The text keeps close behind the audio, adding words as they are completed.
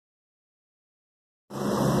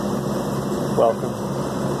Welcome.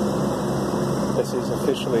 This is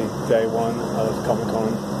officially day one of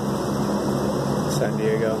ComicCon San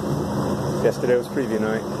Diego. Yesterday was preview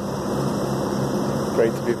night.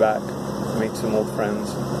 Great to be back, meet some old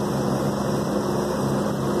friends.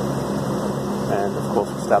 And of course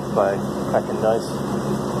we're stopped by Kraken dice.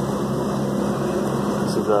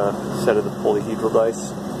 This is a set of the polyhedral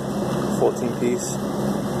dice, 14 piece.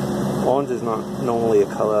 Orange is not normally a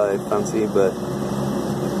color I fancy, but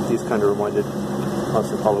these kind of reminded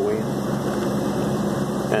us of Halloween,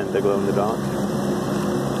 and they glow in the dark.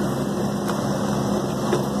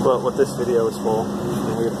 But what this video is for,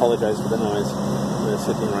 and we apologize for the noise, we're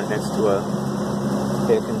sitting right next to a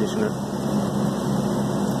air conditioner.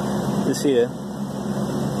 This here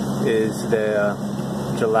is their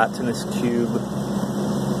Gelatinous cube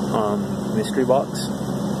mystery box.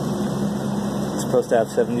 It's supposed to have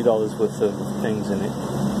 $70 worth of things in it.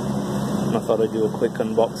 And I thought I'd do a quick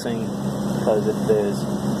unboxing, because if there's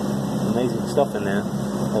amazing stuff in there,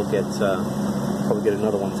 I'll probably get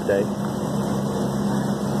another one today.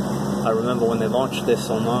 I remember when they launched this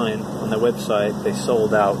online on their website, they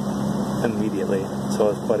sold out immediately, so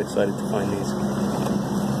I was quite excited to find these.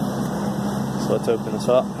 So let's open this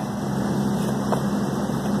up.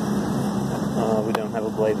 We don't have a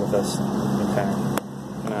blade with us. Okay,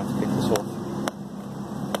 I'm gonna have to pick this off.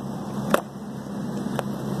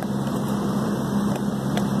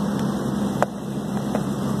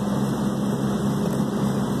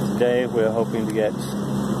 Today we're hoping to get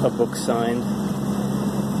a book signed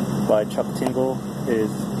by Chuck Tingle.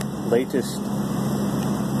 His latest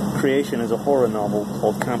creation is a horror novel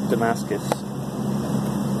called Camp Damascus.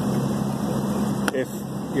 If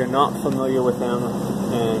you're not familiar with him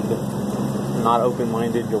and not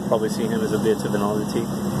open-minded, you'll probably see him as a bit of an oddity.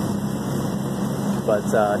 But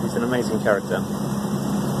he's an amazing character.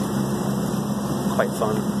 Quite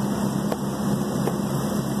fun.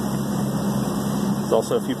 There's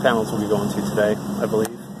also a few panels we'll be going to today, I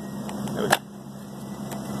believe.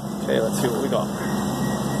 Okay, let's see what we got.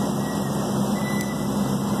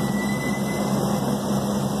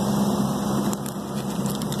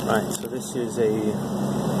 Right, so this is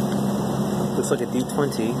looks like a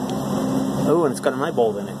D20. Oh, and it's got an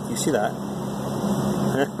eyeball in it. Do you see that?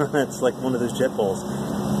 It's like one of those jet balls.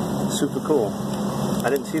 Super cool. I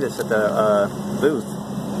didn't see this at the booth.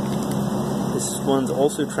 This one's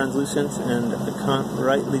also translucent, and I can't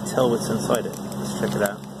rightly tell what's inside it. Let's check it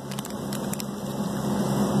out.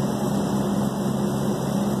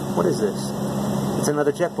 What is this? It's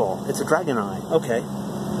another jet ball. It's a dragon eye. Okay.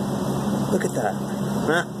 Look at that.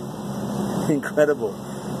 Huh? Incredible.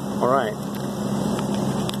 Alright.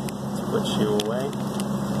 Let's put you away.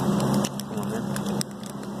 Come on then.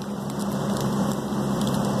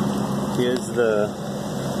 Here's the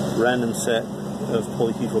random set of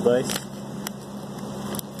polyhedral dice.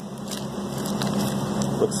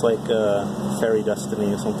 Looks like fairy dust to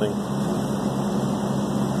me or something.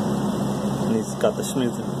 And he's got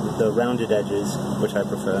the rounded edges, which I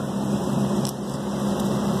prefer.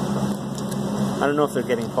 I don't know if they're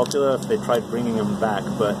getting popular, if they tried bringing them back,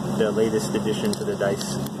 but their latest addition to the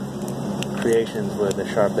dice creations were the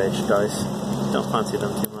sharp-edged dice. Don't fancy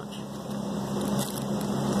them too much.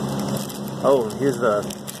 Oh, and here's the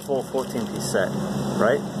full 14-piece set,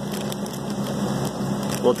 right?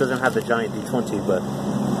 Well, it doesn't have the giant D20, but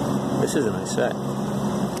this is a nice set.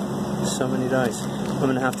 So many dice. I'm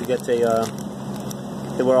going to have to get a...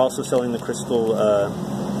 They were also selling the crystal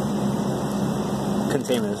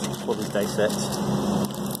containers for these dice sets.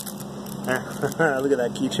 Look at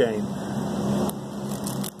that keychain.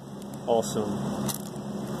 Awesome.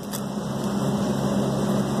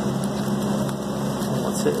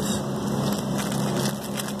 What's this?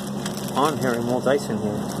 Oh, I'm hearing more dice in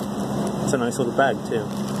here. It's a nice little bag too.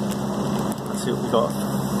 Let's see what we got.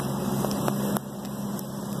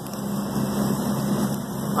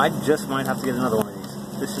 I just might have to get another one of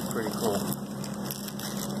these. This is pretty cool.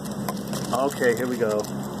 Okay, here we go.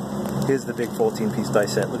 Here's the big 14-piece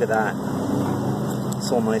dice set. Look at that.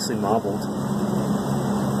 It's all nicely marbled.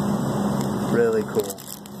 Really cool.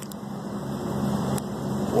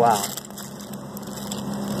 Wow.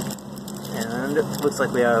 And it looks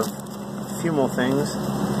like we have a few more things.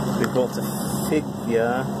 We've got a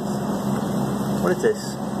figure. What is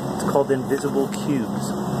this? It's called Invisible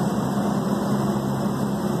Cubes.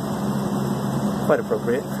 Quite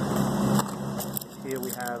appropriate. Here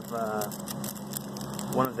we have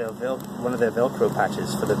one of their Velcro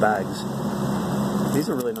patches for the bags. These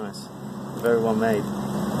are really nice, very well made.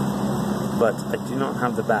 But I do not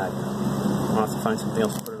have the bag. I'll have to find something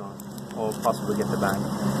else to put it on, or possibly get the bag.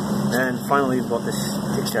 And finally, we've got this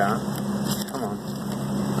picture. Come on.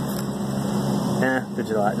 The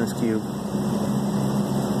gelatinous cube.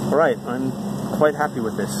 Alright, I'm quite happy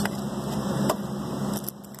with this.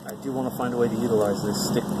 I do want to find a way to utilize this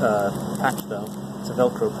stick patch though. It's a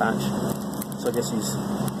Velcro patch. So I guess you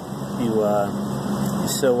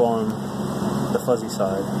sew on the fuzzy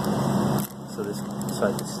side so this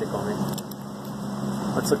side can stick on it.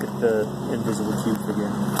 Let's look at the invisible cube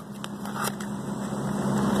again.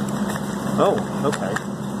 Oh, okay.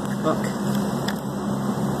 Look.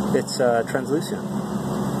 It's translucent.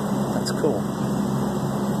 That's cool.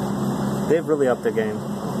 They've really upped their game.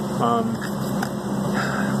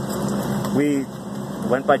 We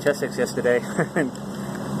went by Chessex yesterday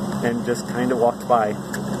and just kind of walked by.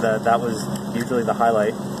 That was usually the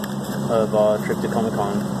highlight of our trip to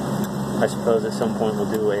ComicCon. I suppose at some point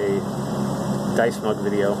we'll do a dice mug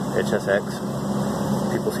video at Chessex.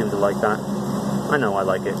 People seem to like that. I know I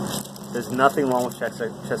like it. There's nothing wrong with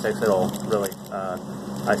Chessex at all, really.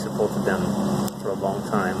 I supported them for a long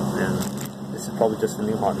time, and this is probably just a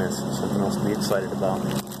new hotness, something else to be excited about.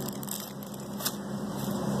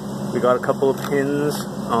 We got a couple of pins.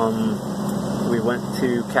 We went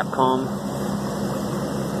to Capcom.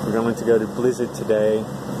 We're going to go to Blizzard today.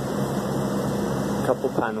 A couple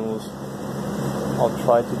panels. I'll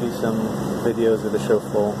try to do some videos of the show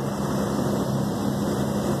floor.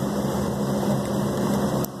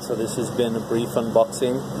 So this has been a brief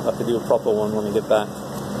unboxing. I have to do a proper one when I get back,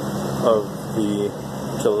 of the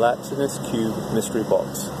Gelatinous Cube mystery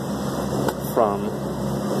box from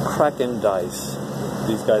Kraken Dice.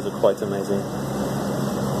 These guys are quite amazing.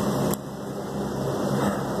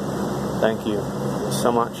 Thank you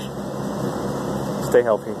so much. Stay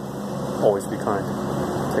healthy. Always be kind.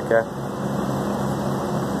 Take care.